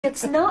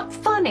It's not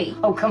funny.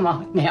 Oh, come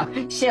on now.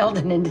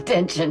 Sheldon in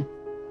detention.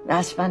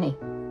 That's funny.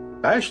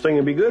 I just think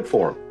it'd be good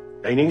for him.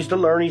 He needs to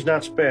learn he's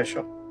not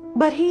special.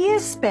 But he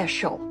is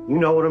special. You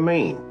know what I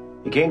mean.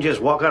 He can't just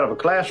walk out of a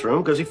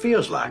classroom because he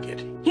feels like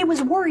it. He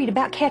was worried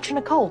about catching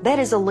a cold. That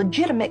is a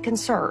legitimate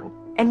concern.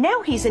 And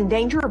now he's in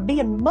danger of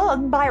being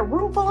mugged by a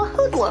room full of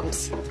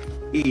hoodlums.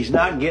 He's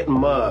not getting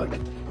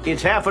mugged.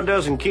 It's half a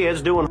dozen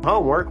kids doing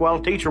homework while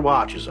a teacher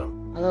watches them.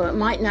 Although it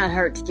might not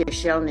hurt to give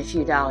Sheldon a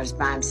few dollars to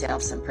buy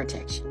himself some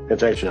protection.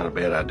 That's actually not a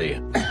bad idea.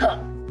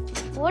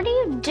 What are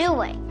you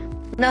doing?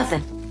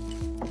 Nothing.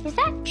 Is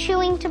that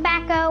chewing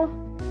tobacco?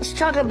 It's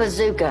chocolate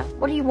bazooka.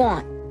 What do you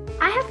want?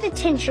 I have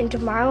detention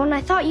tomorrow, and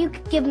I thought you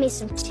could give me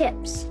some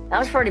tips. That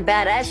was pretty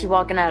badass, you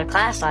walking out of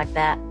class like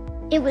that.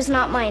 It was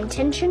not my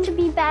intention to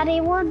be bad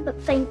A-word, but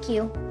thank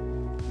you.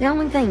 The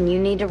only thing you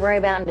need to worry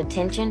about in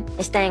detention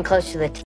is staying close to the